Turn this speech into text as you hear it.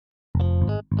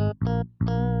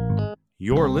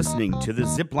You're listening to the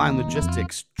Zipline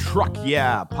Logistics Truck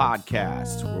Yeah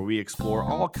podcast, where we explore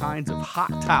all kinds of hot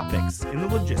topics in the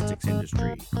logistics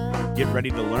industry. Get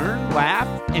ready to learn, laugh,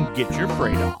 and get your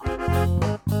freight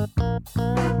on.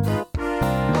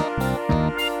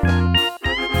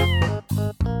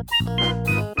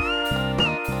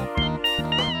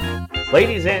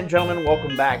 Ladies and gentlemen,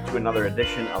 welcome back to another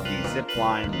edition of the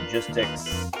Zipline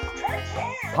Logistics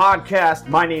podcast.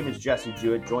 My name is Jesse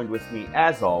Jewett. Joined with me,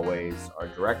 as always, our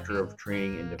Director of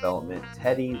Training and Development,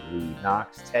 Teddy Lee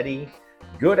Knox. Teddy,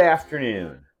 good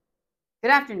afternoon.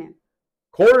 Good afternoon.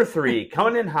 Quarter three,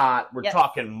 coming in hot. We're Yep.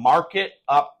 talking market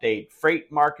update,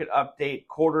 freight market update,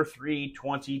 quarter three,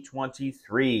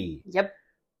 2023. Yep.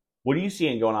 What are you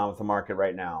seeing going on with the market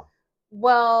right now?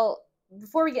 Well,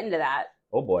 before we get into that,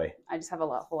 Oh boy. I just have a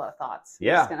whole lot of thoughts.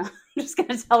 Yeah. I'm just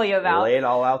gonna tell you about. Lay it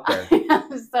all out there.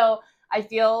 So I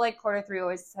feel like quarter three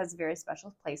always has a very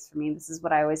special place for me. This is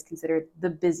what I always consider the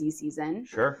busy season.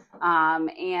 Sure.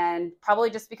 And probably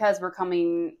just because we're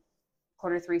coming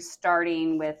quarter three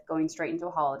starting with going straight into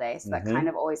a holiday. So that kind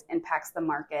of always impacts the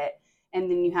market.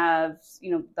 And then you have,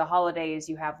 the holidays,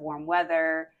 you have warm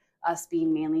weather, us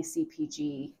being mainly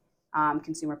CPG,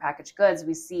 consumer packaged goods.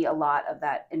 We see a lot of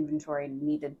that inventory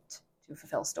needed to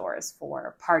fulfill stores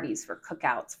for parties, for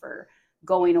cookouts, for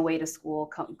going away to school,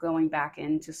 going back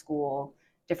into school,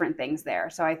 different things there.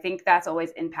 So I think that's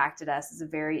always impacted us. It's a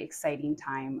very exciting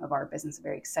time of our business, a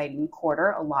very exciting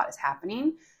quarter. A lot is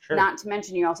happening. Sure. Not to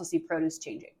mention you also see produce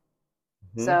changing.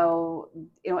 So,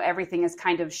 everything is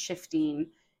kind of shifting.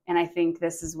 And I think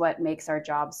this is what makes our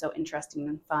job so interesting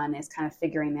and fun, is kind of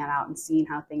figuring that out and seeing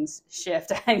how things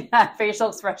shift. I think that facial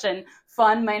expression,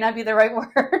 fun, might not be the right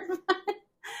word.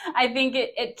 I think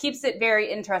it keeps it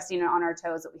very interesting and on our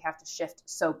toes that we have to shift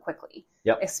so quickly.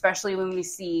 Yep. Especially when we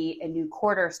see a new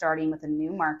quarter starting with a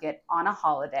new market on a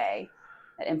holiday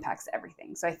that impacts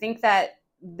everything. So I think that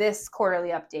this quarterly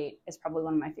update is probably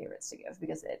one of my favorites to give,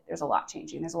 because there's a lot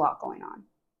changing. There's a lot going on.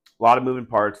 A lot of moving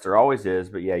parts. There always is.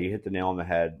 But yeah, you hit the nail on the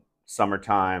head.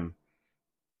 Summertime,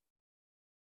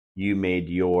 you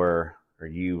learned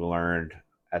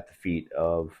at the feet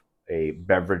of a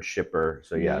beverage shipper.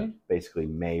 So yeah, basically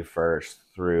May 1st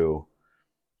through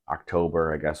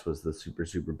October, I guess, was the super,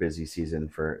 super busy season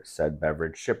for said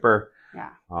beverage shipper.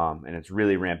 Yeah. And it's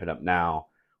really ramping up now.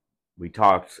 We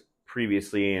talked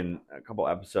previously in a couple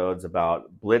episodes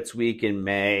about Blitz Week in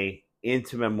May,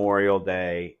 into Memorial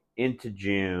Day, into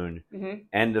June,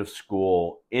 end of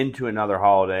school, into another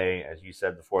holiday, as you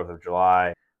said, the 4th of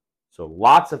July. So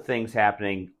lots of things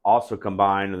happening. Also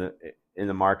combined in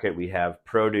the market, we have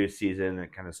produce season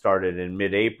that kind of started in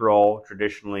mid-April,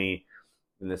 traditionally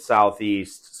in the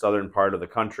southeast, southern part of the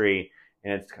country,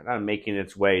 and it's kind of making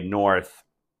its way north,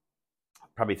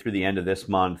 probably through the end of this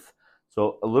month.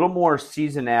 So a little more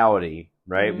seasonality,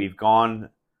 right? We've gone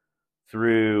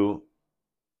through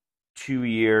 2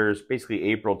 years,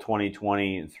 basically April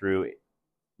 2020 through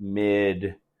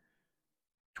mid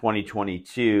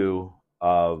 2022,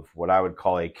 of what I would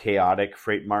call a chaotic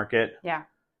freight market. Yeah.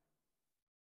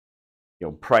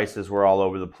 Prices were all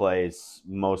over the place,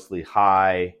 mostly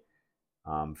high.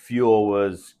 Fuel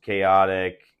was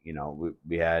chaotic.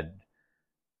 We had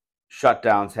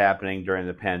shutdowns happening during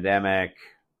the pandemic.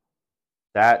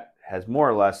 That has more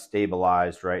or less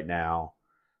stabilized right now.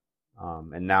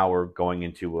 And now we're going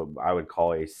into what I would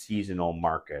call a seasonal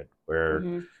market, where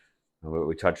what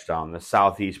we touched on, the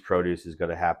Southeast produce is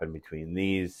going to happen between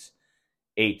these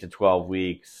 8 to 12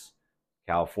 weeks.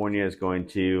 California is going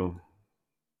to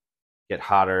get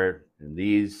hotter in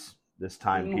this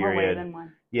time period. More way than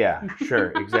one. Yeah,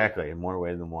 sure, exactly. In more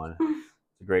way than one.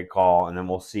 It's a great call. And then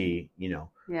we'll see,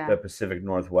 the Pacific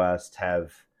Northwest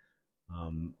have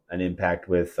an impact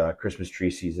with Christmas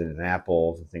tree season and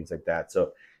apples and things like that.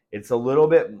 So it's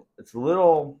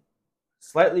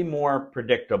slightly more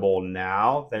predictable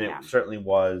now than it certainly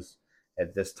was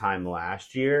at this time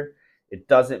last year. It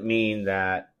doesn't mean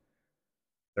that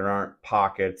there aren't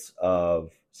pockets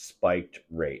of spiked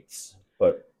rates,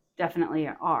 but Definitely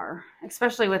are,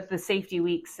 especially with the safety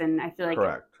weeks. And I feel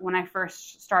like when I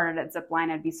first started at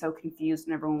Zipline, I'd be so confused,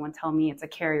 and everyone would tell me it's a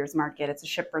carrier's market, it's a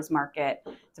shipper's market,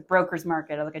 it's a broker's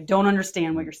market. I don't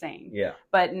understand what you're saying. Yeah.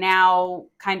 But now,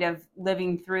 kind of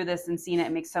living through this and seeing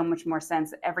it makes so much more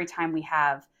sense. Every time we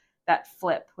have that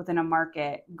flip within a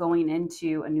market going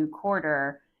into a new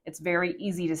quarter, it's very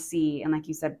easy to see and, like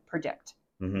you said, predict.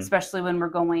 Especially when we're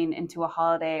going into a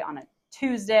holiday on a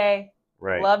Tuesday.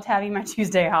 Right. Loved having my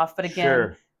Tuesday off, but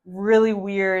again, really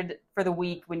weird for the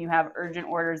week when you have urgent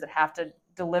orders that have to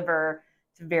deliver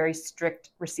to very strict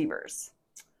receivers.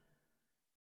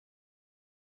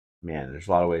 Man, there's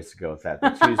a lot of ways to go with that.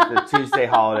 The Tuesday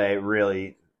holiday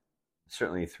really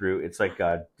certainly threw. It's like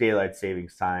daylight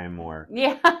savings time or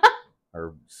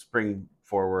spring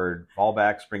forward, fall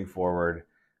back, spring forward.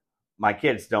 My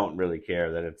kids don't really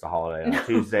care that it's a holiday on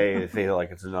Tuesday. They feel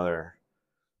like it's another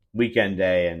weekend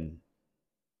day, and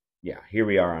here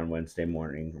we are on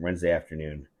Wednesday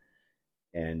afternoon,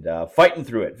 and fighting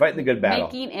through it, fighting the good battle,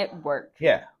 making it work.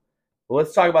 Yeah. Well,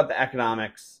 let's talk about the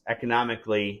economics.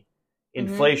 Economically,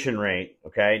 inflation rate.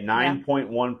 Okay,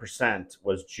 9.1%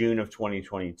 was June of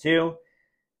 2022.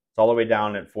 It's all the way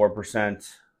down at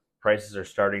 4%. Prices are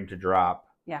starting to drop.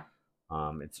 Yeah.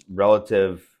 It's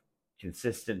relative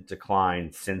consistent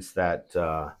decline since that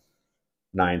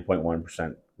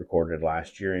 9.1% recorded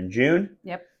last year in June.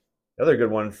 Yep. The other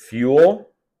good one, fuel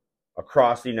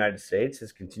across the United States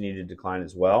has continued to decline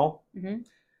as well. Mm-hmm.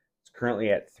 It's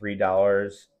currently at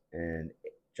 $3 and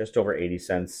just over 80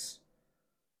 cents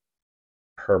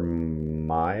per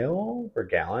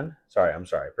gallon.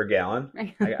 Per gallon.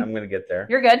 I'm going to get there.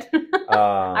 You're good.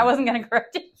 I wasn't going to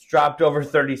correct you. It's dropped over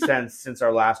 30 cents since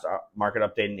our last market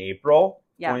update in April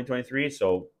 2023.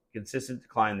 So consistent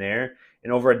decline there,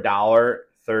 and over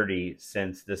 $1.30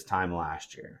 since this time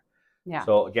last year. Yeah.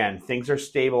 So again, things are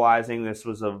stabilizing. This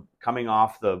was coming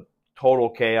off the total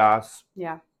chaos.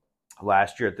 Yeah.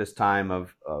 Last year at this time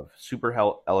of super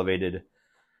elevated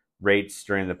rates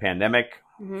during the pandemic,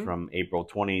 from April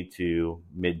 20 to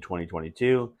mid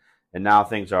 2022, and now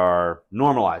things are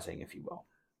normalizing, if you will.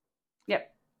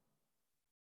 Yep.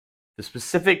 The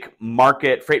specific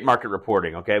freight market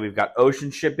reporting. Okay, we've got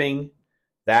ocean shipping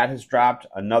that has dropped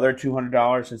another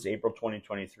 $200 since April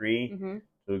 2023 to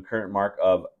the current mark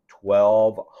of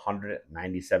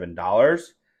 $1,297.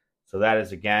 So that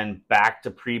is again back to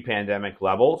pre-pandemic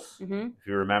levels. If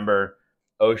you remember,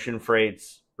 ocean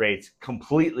rates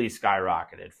completely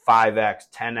skyrocketed, 5x,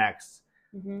 10x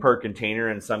per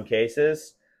container in some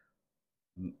cases,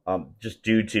 just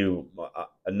due to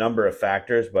a number of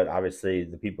factors. But obviously,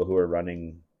 the people who are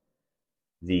running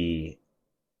the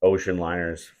ocean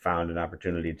liners found an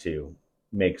opportunity to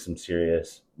make some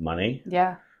serious money.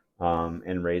 Yeah.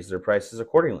 And raise their prices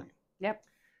accordingly. Yep.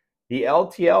 The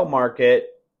LTL market,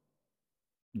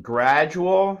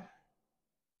 gradual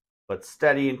but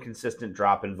steady and consistent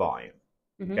drop in volume.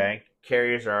 Okay,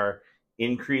 carriers are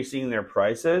increasing their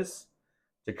prices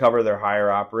to cover their higher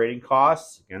operating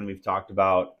costs. Again, we've talked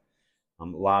about a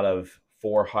lot of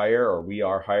for hire or we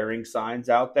are hiring signs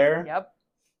out there. Yep.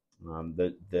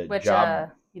 Which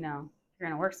job, if you're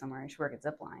going to work somewhere, you should work at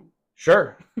Zipline.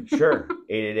 Sure.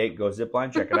 888 go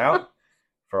Zipline. Check it out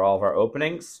for all of our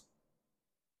openings.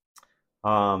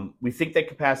 We think that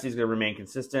capacity is going to remain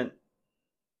consistent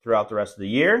throughout the rest of the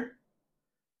year.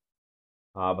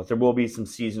 But there will be some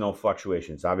seasonal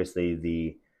fluctuations. Obviously,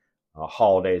 the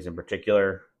holidays in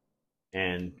particular.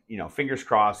 And, fingers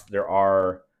crossed,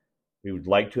 we would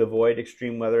like to avoid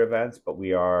extreme weather events, but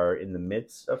we are in the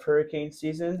midst of hurricane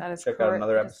season. That is Check correct. out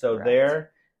another episode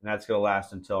there. And that's going to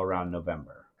last until around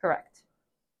November. Correct.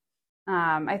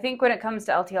 I think when it comes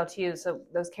to LTL too, so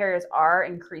those carriers are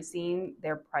increasing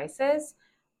their prices,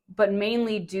 but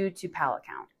mainly due to pallet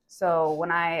count. So when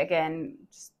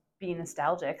just being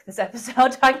nostalgic this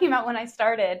episode, talking about when I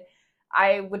started,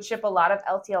 I would ship a lot of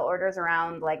LTL orders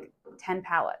around like 10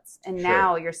 pallets. And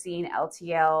now you're seeing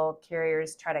LTL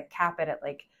carriers try to cap it at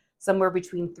like somewhere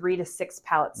between 3 to 6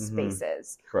 pallet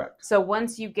spaces. Correct. So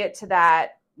once you get to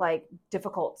that like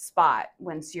difficult spot,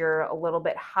 once you're a little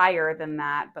bit higher than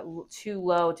that, but too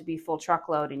low to be full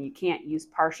truckload and you can't use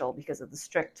partial because of the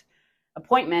strict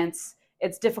appointments,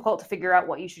 it's difficult to figure out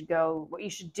what you should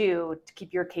do to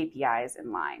keep your KPIs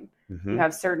in line. You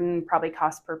have certain probably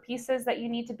cost per pieces that you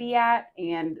need to be at,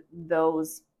 and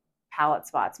those pallet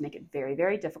spots make it very,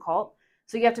 very difficult.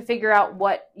 So you have to figure out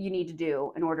what you need to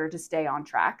do in order to stay on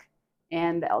track.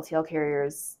 And the LTL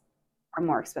carriers are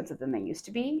more expensive than they used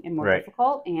to be and more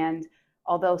difficult. And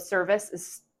although service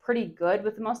is pretty good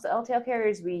with most of the LTL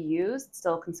carriers we use, it's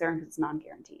still a concern because it's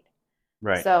non-guaranteed.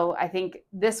 Right. So I think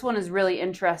this one is really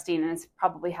interesting, and it's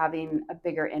probably having a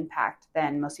bigger impact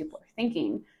than most people are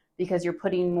thinking, because you're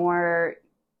putting more,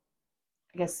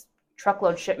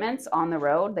 truckload shipments on the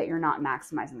road that you're not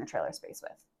maximizing the trailer space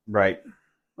with. Right.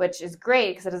 Which is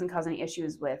great because it doesn't cause any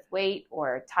issues with weight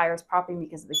or tires popping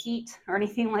because of the heat or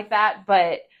anything like that.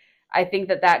 But I think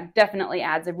that definitely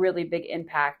adds a really big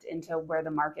impact into where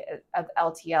the market of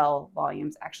LTL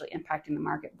volumes actually impacting the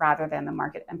market rather than the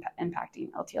market impacting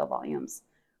LTL volumes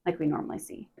like we normally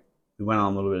see. We went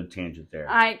on a little bit of tangent there.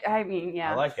 I mean,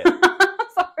 yeah. I like it.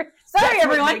 Sorry, That's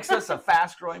everyone. What makes us a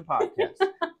fast-growing podcast.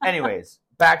 Anyways,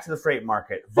 back to the freight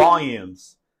market.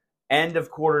 Volumes. End of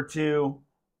quarter 2,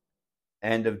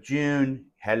 end of June,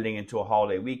 heading into a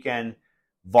holiday weekend,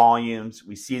 volumes,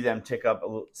 we see them tick up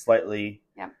slightly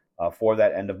for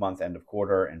that end of month, end of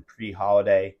quarter, and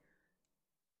pre-holiday.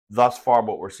 Thus far,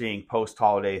 what we're seeing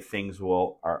post-holiday, things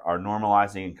are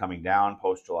normalizing and coming down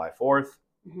post July 4th.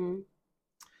 Mm-hmm.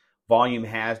 Volume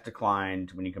has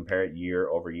declined when you compare it year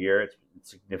over year. It's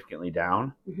significantly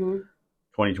down,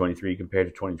 2023 compared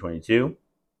to 2022.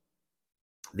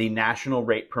 The national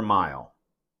rate per mile,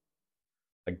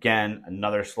 again,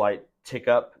 another slight tick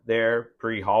up there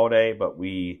pre-holiday, but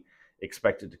we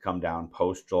expect it to come down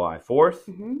post July 4th.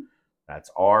 Mm-hmm. That's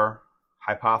our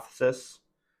hypothesis.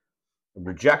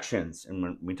 Rejections, and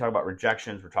when we talk about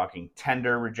rejections, we're talking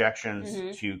tender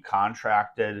rejections to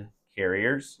contracted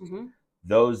carriers. Mm-hmm.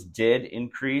 Those did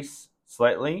increase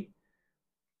slightly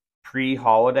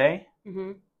pre-holiday,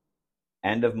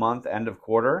 end of month, end of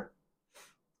quarter.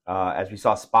 As we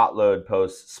saw, spot load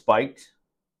posts spiked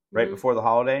right before the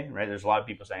holiday, right? There's a lot of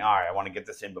people saying, all right, I want to get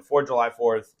this in before July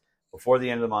 4th, before the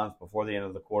end of the month, before the end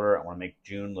of the quarter. I want to make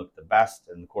June look the best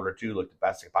and quarter two look the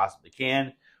best it possibly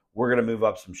can. We're going to move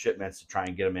up some shipments to try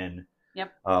and get them in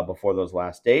before those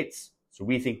last dates. So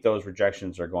we think those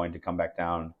rejections are going to come back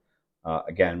down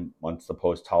again once the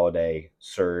post-holiday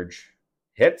surge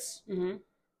hits. Mm-hmm.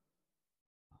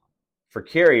 For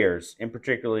carriers, in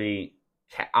particularly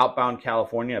outbound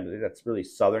California, I believe that's really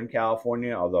Southern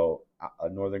California, although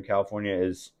Northern California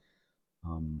is,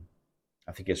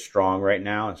 I think, is strong right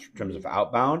now in terms of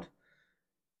outbound,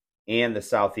 and the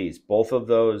Southeast. Both of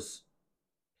those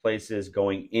places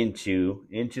going into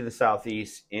the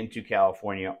Southeast, into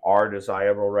California, are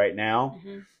desirable right now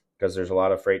because there's a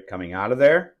lot of freight coming out of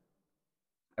there.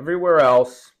 Everywhere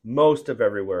else, most of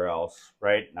everywhere else,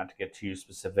 right, not to get too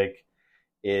specific,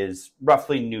 is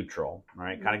roughly neutral,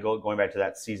 right? Kind of going back to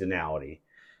that seasonality.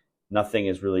 Nothing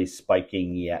is really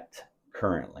spiking yet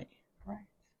currently. Right.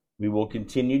 We will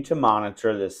continue to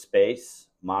monitor this space,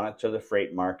 monitor the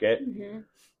freight market. Mm-hmm.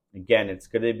 Again, it's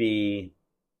going to be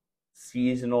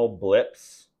seasonal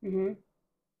blips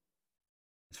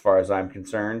as far as I'm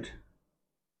concerned,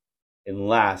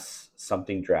 unless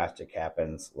something drastic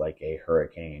happens like a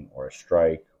hurricane or a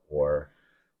strike or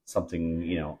something,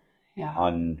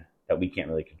 that we can't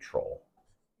really control.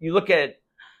 You look at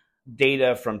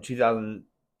data from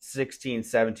 2016,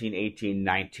 17, 18,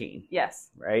 19.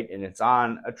 Yes. Right? And it's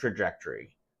on a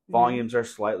trajectory. Volumes are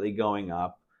slightly going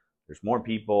up. There's more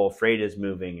people, freight is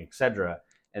moving, etc.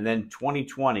 And then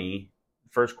 2020,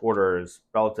 first quarter is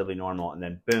relatively normal, and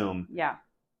then boom,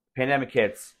 pandemic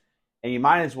hits, and you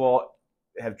might as well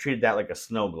have treated that like a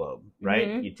snow globe, right?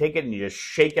 Mm-hmm. You take it and you just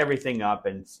shake everything up,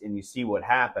 and you see what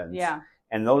happens. Yeah.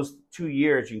 And those 2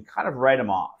 years, you can kind of write them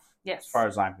off, as far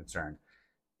as I'm concerned.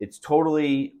 It's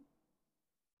totally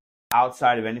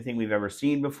outside of anything we've ever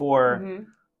seen before. Mm-hmm.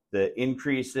 The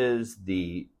increases,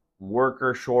 the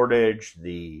worker shortage,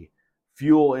 the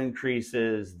fuel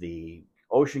increases, the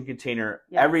ocean container,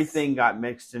 everything got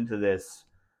mixed into this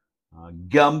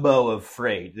gumbo of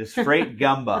freight, this freight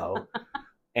gumbo,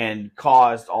 and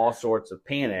caused all sorts of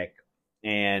panic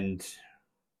and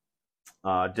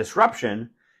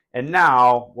disruption. And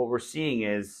now what we're seeing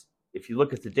is, if you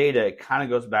look at the data, it kind of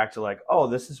goes back to like, oh,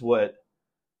 this is what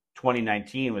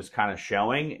 2019 was kind of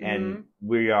showing. And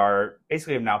we are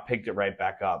basically have now picked it right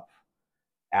back up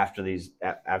after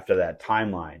that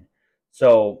timeline.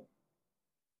 So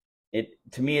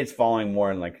to me, it's falling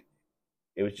more in like,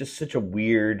 it was just such a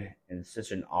weird and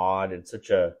such an odd and such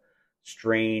a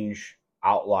strange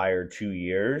outlier 2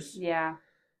 years. Yeah.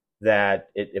 That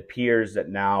it appears that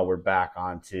now we're back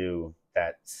onto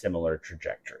that similar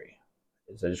trajectory.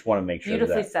 So I just want to make sure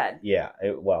Beautifully said. Yeah.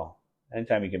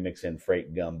 Anytime you can mix in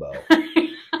freight gumbo,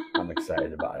 I'm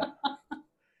excited about it.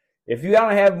 If you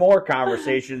want to have more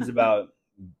conversations about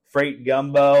freight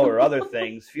gumbo or other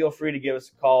things, feel free to give us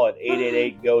a call at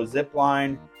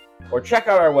 888-GO-ZIPLINE or check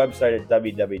out our website at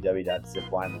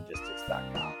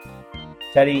www.ziplinelogistics.com.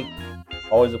 Teddy,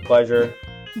 always a pleasure.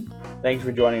 Thanks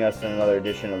for joining us in another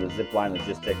edition of the Zipline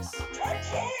Logistics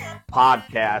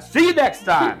podcast. See you next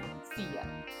time.